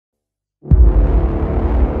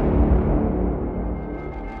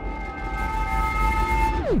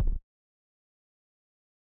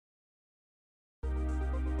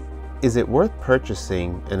Is it worth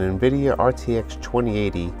purchasing an nVidia RTX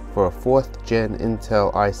 2080 for a 4th gen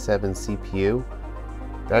Intel i7 CPU?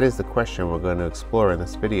 That is the question we're going to explore in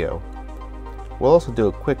this video. We'll also do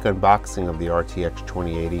a quick unboxing of the RTX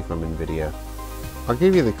 2080 from nVidia. I'll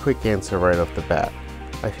give you the quick answer right off the bat.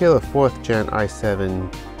 I feel a 4th gen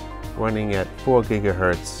i7 running at 4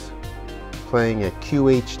 GHz, playing at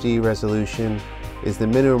QHD resolution is the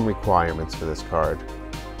minimum requirements for this card.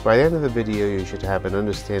 By the end of the video, you should have an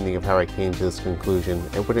understanding of how I came to this conclusion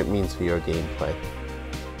and what it means for your gameplay.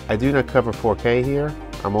 I do not cover 4K here,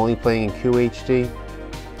 I'm only playing in QHD,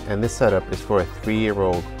 and this setup is for a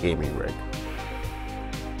 3-year-old gaming rig.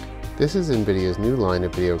 This is nVidia's new line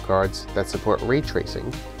of video cards that support ray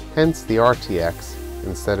tracing, hence the RTX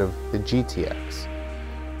instead of the GTX.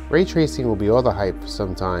 Ray tracing will be all the hype for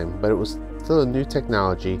some time, but it was still a new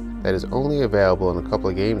technology that is only available in a couple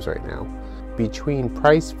of games right now. Between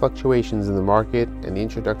price fluctuations in the market and the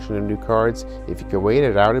introduction of new cards, if you could wait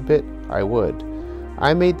it out a bit, I would.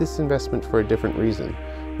 I made this investment for a different reason.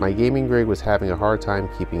 My gaming rig was having a hard time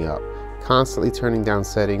keeping up, constantly turning down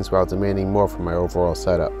settings while demanding more from my overall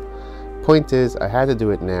setup. Point is, I had to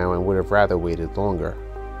do it now and would have rather waited longer.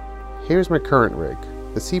 Here's my current rig.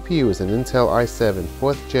 The CPU is an Intel i7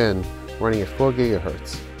 4th gen running at 4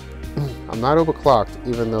 GHz. I'm not overclocked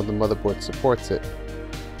even though the motherboard supports it.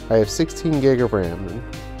 I have 16 GB of RAM, and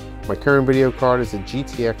my current video card is a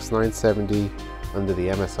GTX 970 under the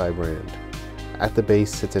MSI brand. At the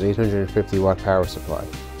base sits an 850 watt power supply.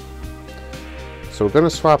 So we're going to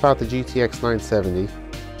swap out the GTX 970,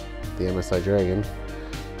 the MSI Dragon,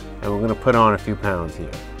 and we're going to put on a few pounds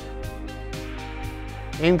here.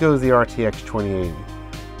 In goes the RTX 2080.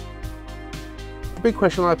 The big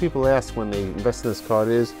question a lot of people ask when they invest in this card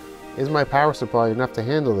is my power supply enough to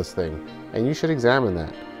handle this thing? And you should examine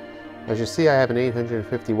that. As you see, I have an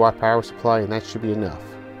 850 watt power supply and that should be enough.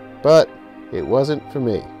 But it wasn't for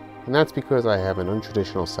me, and that's because I have an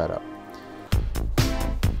untraditional setup.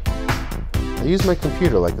 I use my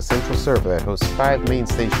computer like a central server that hosts 5 main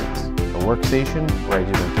stations. A workstation where I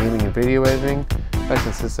do my gaming and video editing that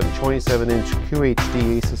consists of a 27-inch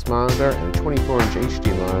QHD Asus monitor and a 24-inch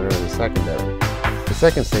HD monitor in the secondary. The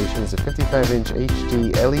second station is a 55-inch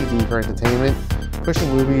HD LED for entertainment, pushing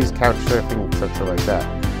movies, couch surfing, etc. like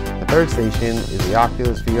that. The third station is the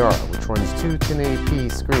Oculus VR, which runs 2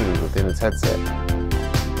 1080p screens within its headset.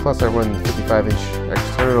 Plus I run the 55-inch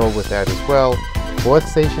external with that as well. The fourth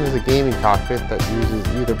station is a gaming cockpit that uses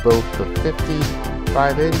either both the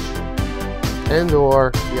 55-inch and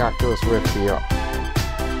or the Oculus Rift VR.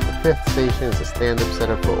 The fifth station is a stand-up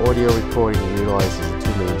setup for audio recording and utilizes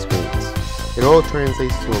the 2 main screens. It all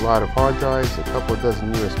translates to a lot of hard drives, a couple of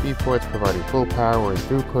dozen USB ports providing full power and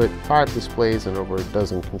throughput, 5 displays, and over a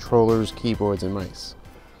dozen controllers, keyboards, and mice.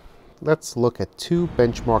 Let's look at 2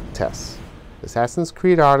 benchmark tests: Assassin's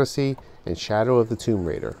Creed Odyssey and Shadow of the Tomb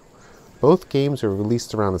Raider. Both games were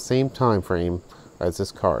released around the same time frame as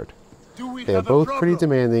this card. They are both pretty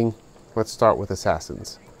demanding. Let's start with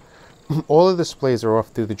Assassin's. All the displays are off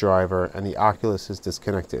through the driver and the Oculus is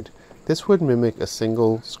disconnected. This would mimic a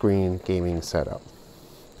single screen gaming setup.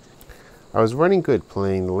 I was running good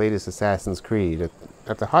playing the latest Assassin's Creed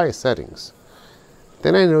at the highest settings.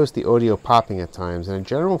 Then I noticed the audio popping at times and a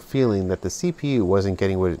general feeling that the CPU wasn't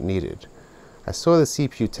getting what it needed. I saw the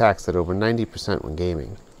CPU taxed at over 90% when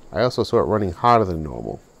gaming. I also saw it running hotter than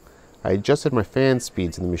normal. I adjusted my fan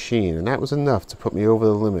speeds in the machine and that was enough to put me over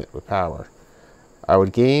the limit with power. I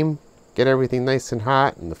would game, get everything nice and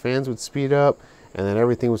hot, and the fans would speed up, and then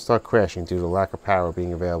everything would start crashing due to lack of power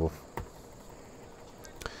being available.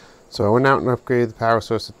 So I went out and upgraded the power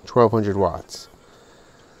source to 1200 watts.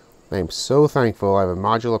 I am so thankful I have a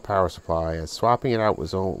modular power supply, as swapping it out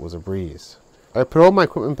was a breeze. I put all my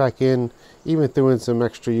equipment back in, even threw in some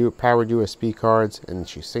extra powered USB cards, and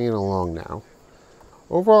she's singing along now.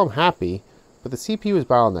 Overall I'm happy, but the CPU is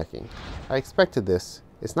bottlenecking. I expected this.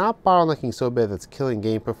 It's not bottlenecking so bad that it's killing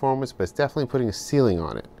game performance, but it's definitely putting a ceiling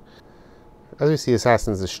on it. As we see,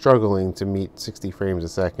 Assassin's is struggling to meet 60 frames a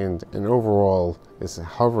second, and overall is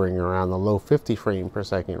hovering around the low 50 frame per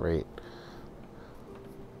second rate.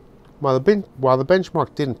 While the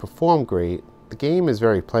benchmark didn't perform great, the game is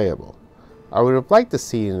very playable. I would have liked to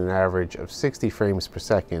see an average of 60 frames per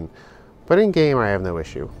second, but in game I have no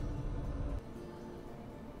issue.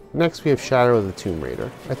 Next we have Shadow of the Tomb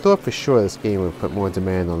Raider. I thought for sure this game would put more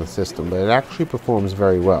demand on the system, but it actually performs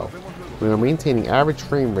very well. We are maintaining average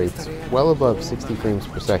frame rates well above 60 frames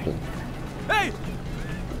per second. Hey!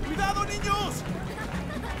 Cuidado, niños!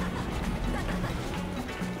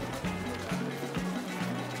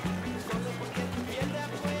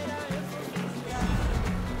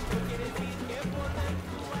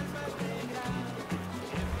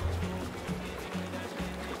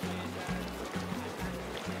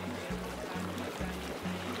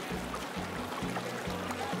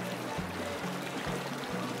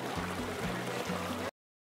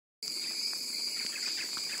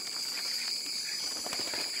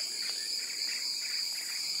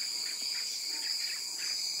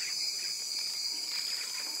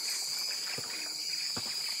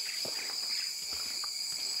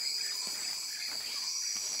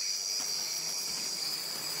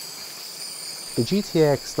 The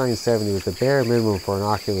GTX 970 was the bare minimum for an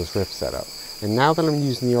Oculus Rift setup, and now that I'm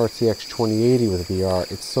using the RTX 2080 with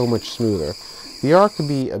VR, it's so much smoother. VR can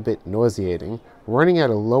be a bit nauseating. Running at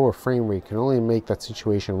a lower frame rate can only make that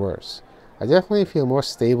situation worse. I definitely feel more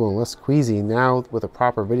stable and less queasy now with a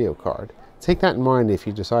proper video card. Take that in mind if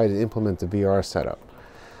you decide to implement a VR setup.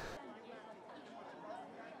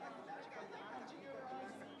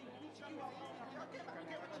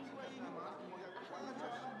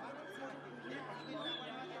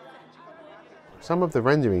 Some of the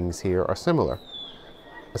renderings here are similar.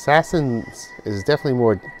 Assassin's is definitely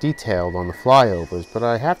more detailed on the flyovers, but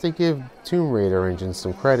I have to give Tomb Raider engine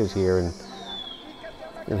some credit here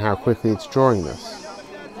in how quickly it's drawing this.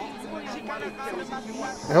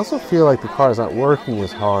 I also feel like the car is not working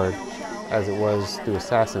as hard as it was through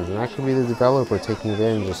Assassin's, and that could be the developer taking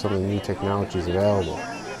advantage of some of the new technologies available.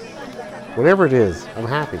 Whatever it is, I'm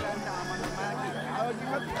happy.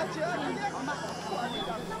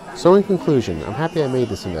 So in conclusion, I'm happy I made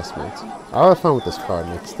this investment. I'll have fun with this card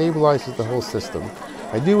and it stabilizes the whole system.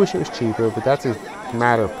 I do wish it was cheaper, but that's a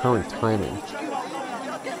matter of current timing.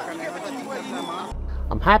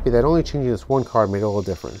 I'm happy that only changing this one card made all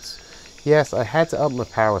the difference. Yes, I had to up my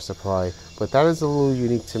power supply, but that is a little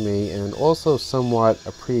unique to me and also somewhat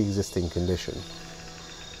a pre-existing condition.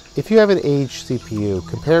 If you have an aged CPU,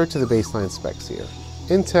 compare it to the baseline specs here.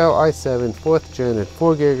 Intel i7 4th Gen at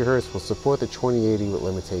 4 GHz will support the 2080 with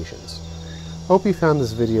limitations. Hope you found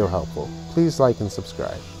this video helpful. Please like and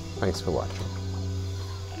subscribe. Thanks for watching.